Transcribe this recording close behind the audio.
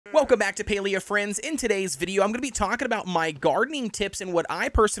Welcome back to Palia, friends. In today's video, I'm going to be talking about my gardening tips and what I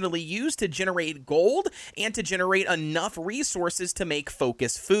personally use to generate gold and to generate enough resources to make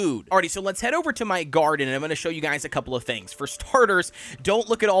focus food. Alrighty, so let's head over to my garden and I'm going to show you guys a couple of things. For starters, don't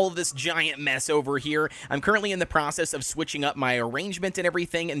look at all of this giant mess over here. I'm currently in the process of switching up my arrangement and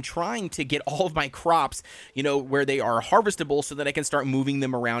everything and trying to get all of my crops, where they are harvestable so that I can start moving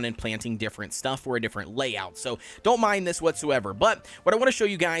them around and planting different stuff for a different layout. So don't mind this whatsoever. But what I want to show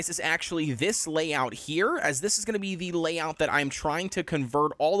you guys is actually this layout here, as this is going to be the layout that I'm trying to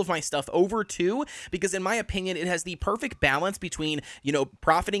convert all of my stuff over to, because in my opinion, it has the perfect balance between,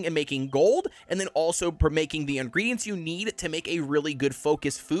 profiting and making gold, and then also making the ingredients you need to make a really good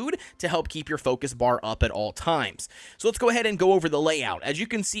focus food to help keep your focus bar up at all times. So let's go ahead and go over the layout. As you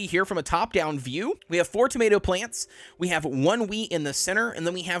can see here from a top-down view, we have 4 tomato plants, we have 1 wheat in the center, and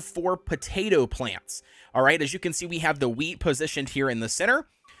then we have 4 potato plants. All right, as you can see, we have the wheat positioned here in the center.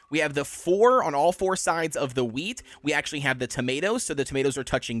 We have the 4 on all 4 sides of the wheat. We actually have the tomatoes, so the tomatoes are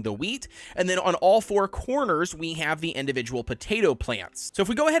touching the wheat. And then on all 4 corners, we have the individual potato plants. So if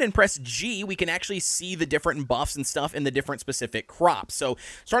we go ahead and press G, we can actually see the different buffs and stuff in the different specific crops. So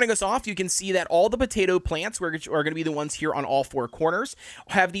starting us off, you can see that all the potato plants, which are going to be the ones here on all 4 corners,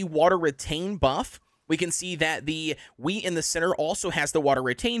 have the water retain buff. We can see that the wheat in the center also has the water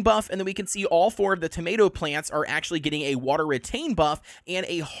retain buff, and then we can see all 4 of the tomato plants are actually getting a water retain buff and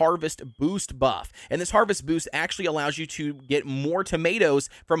a harvest boost buff. And this harvest boost actually allows you to get more tomatoes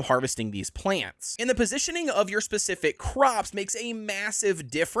from harvesting these plants. And the positioning of your specific crops makes a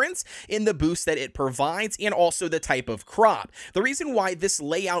massive difference in the boost that it provides and also the type of crop. The reason why this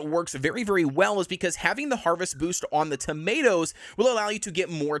layout works very, very well is because having the harvest boost on the tomatoes will allow you to get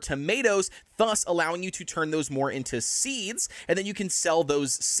more tomatoes, thus allowing you to turn those more into seeds, and then you can sell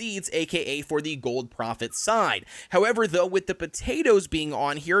those seeds, aka for the gold profit side. However, though, with the potatoes being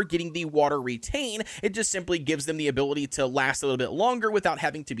on here, getting the water retain, it just simply gives them the ability to last a little bit longer without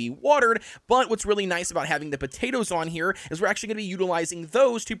having to be watered. But what's really nice about having the potatoes on here is we're actually going to be utilizing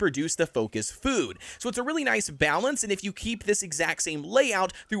those to produce the focus food. So it's a really nice balance, and if you keep this exact same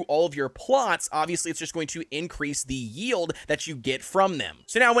layout through all of your plots, obviously it's just going to increase the yield that you get from them.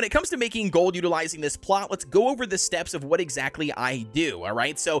 So now when it comes to making gold utilizing this plot, let's go over the steps of what exactly I do. All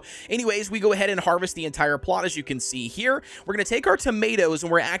right, so anyways, we go ahead and harvest the entire plot. As you can see here, we're going to take our tomatoes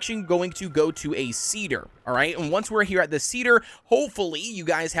and we're actually going to go to a seeder. All right, and once we're here at the seeder, hopefully you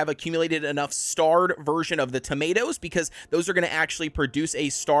guys have accumulated enough starred version of the tomatoes, because those are going to actually produce a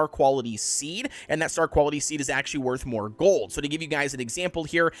star quality seed, and that star quality seed is actually worth more gold. So to give you guys an example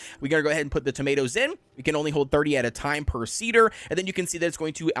here, we're going to go ahead and put the tomatoes in. We can only hold 30 at a time per seeder, and then you can see that it's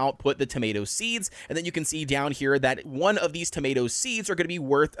going to output the tomato seeds, and then you can see down here that one of these tomato seeds are going to be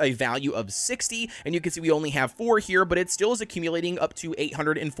worth a value of 60, and you can see we only have 4 here, but it still is accumulating up to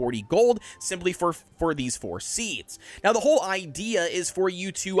 840 gold simply for these 4 seeds. Now the whole idea is for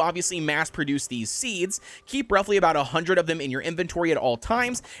you to obviously mass produce these seeds, keep roughly about 100 of them in your inventory at all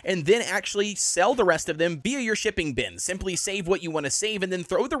times, and then actually sell the rest of them via your shipping bin. Simply save what you want to save and then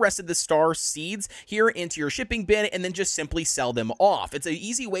throw the rest of the star seeds here into your shipping bin and then just simply sell them off. It's an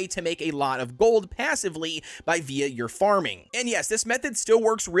easy way to make a lot of gold passively via your farming. And yes, this method still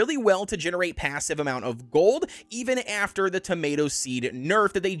works really well to generate passive amount of gold even after the tomato seed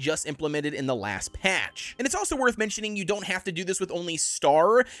nerf that they just implemented in the last patch. And it's also worth mentioning you don't have to do this with only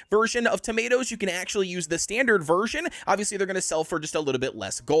star version of tomatoes. You can actually use the standard version. Obviously, they're going to sell for just a little bit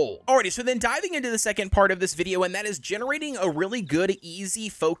less gold. Alrighty, so then diving into the second part of this video, and that is generating a really good, easy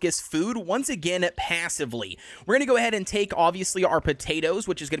focus food, once again, passively. We're going to go ahead and take, obviously, our potatoes,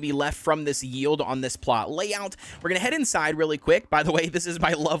 which is going to be left from this yield on this plot layout. We're going to head inside really quick. By the way, this is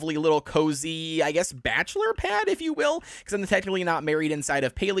my lovely little cozy, I guess, bachelor pad, if you will, because I'm technically not married inside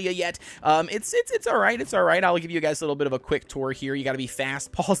of Palia yet. It's all right. It's all right. I'll give you guys a little bit of a quick tour here. You got to be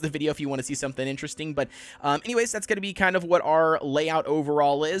fast. Pause the video if you want to see something interesting. But anyways, that's going to be kind of what our layout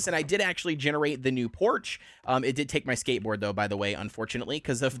overall is. And I did actually generate the new porch. It did take my skateboard, though, by the way, unfortunately,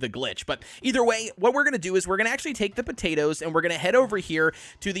 because of the glitch. But either way, what we're going to do is we're going to actually take the potatoes and we're going to head over here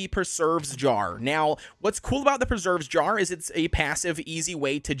to the preserves jar. Now, what's cool about the preserves jar is it's a passive, easy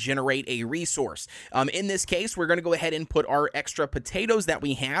way to generate a resource. In this case, we're going to go ahead and put our extra potatoes that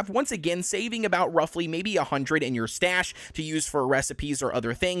we have, once again, saving about roughly maybe 100 in your stash to use for recipes or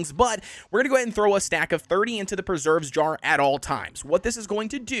other things. But we're going to go ahead and throw a stack of 30 into the preserves jar at all times. What this is going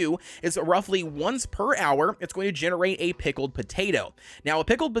to do is roughly once per hour, it's going to generate a pickled potato. Now, a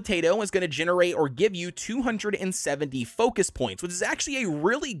pickled potato is going to generate or give you 270 focus points, which is actually a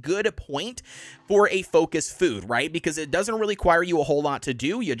really good point for a focus food, right? Because it doesn't really require you a whole lot to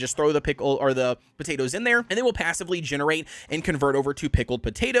do. You just throw the pickle or the potatoes in there, and they will passively generate and convert over to pickled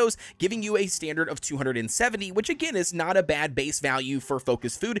potatoes, giving you a standard of 270, which again is not a bad base value for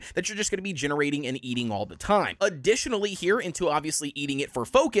focus food that you're just going to be generating and eating all the time. Additionally, here into obviously eating it for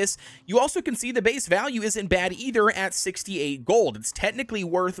focus, you also can see the base value isn't bad either at 68 gold. It's technically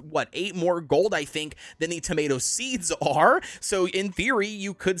worth, what, 8 more gold, I think, than the tomato seeds are. So in theory,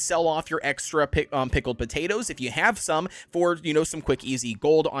 you could sell off your extra pickled potatoes if you have some for, you know, some quick, easy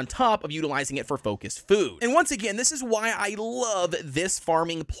gold on top of utilizing it for focus food. And once again, this is why I love this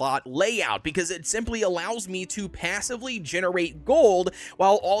farming plot layout, because it simply allows me to passively generate gold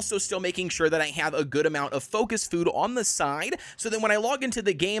while also still making sure that I have a good amount of focus food on the side. So then when I log into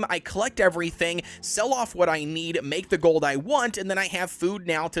the game, I collect everything, sell off what I need, make the gold I want, and then I have food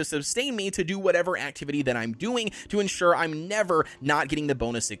now to sustain me to do whatever activity that I'm doing to ensure I'm never not getting the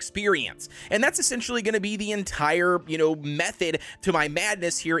bonus experience. And that's essentially going to be the entire, you know, method to my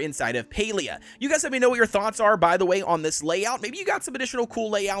madness here inside of Palia. You guys let me know what your thoughts are, by the way, on this layout. Maybe you got some additional cool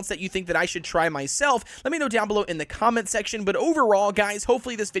layouts that you think that I should try myself. Let me know down below in the comment section. But overall, guys,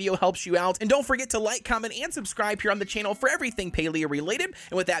 hopefully this video helps you out. And don't forget to like, comment, and subscribe here on the channel for everything Palia related.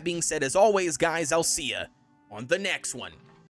 And with that being said, as always, guys, I'll see you on the next one.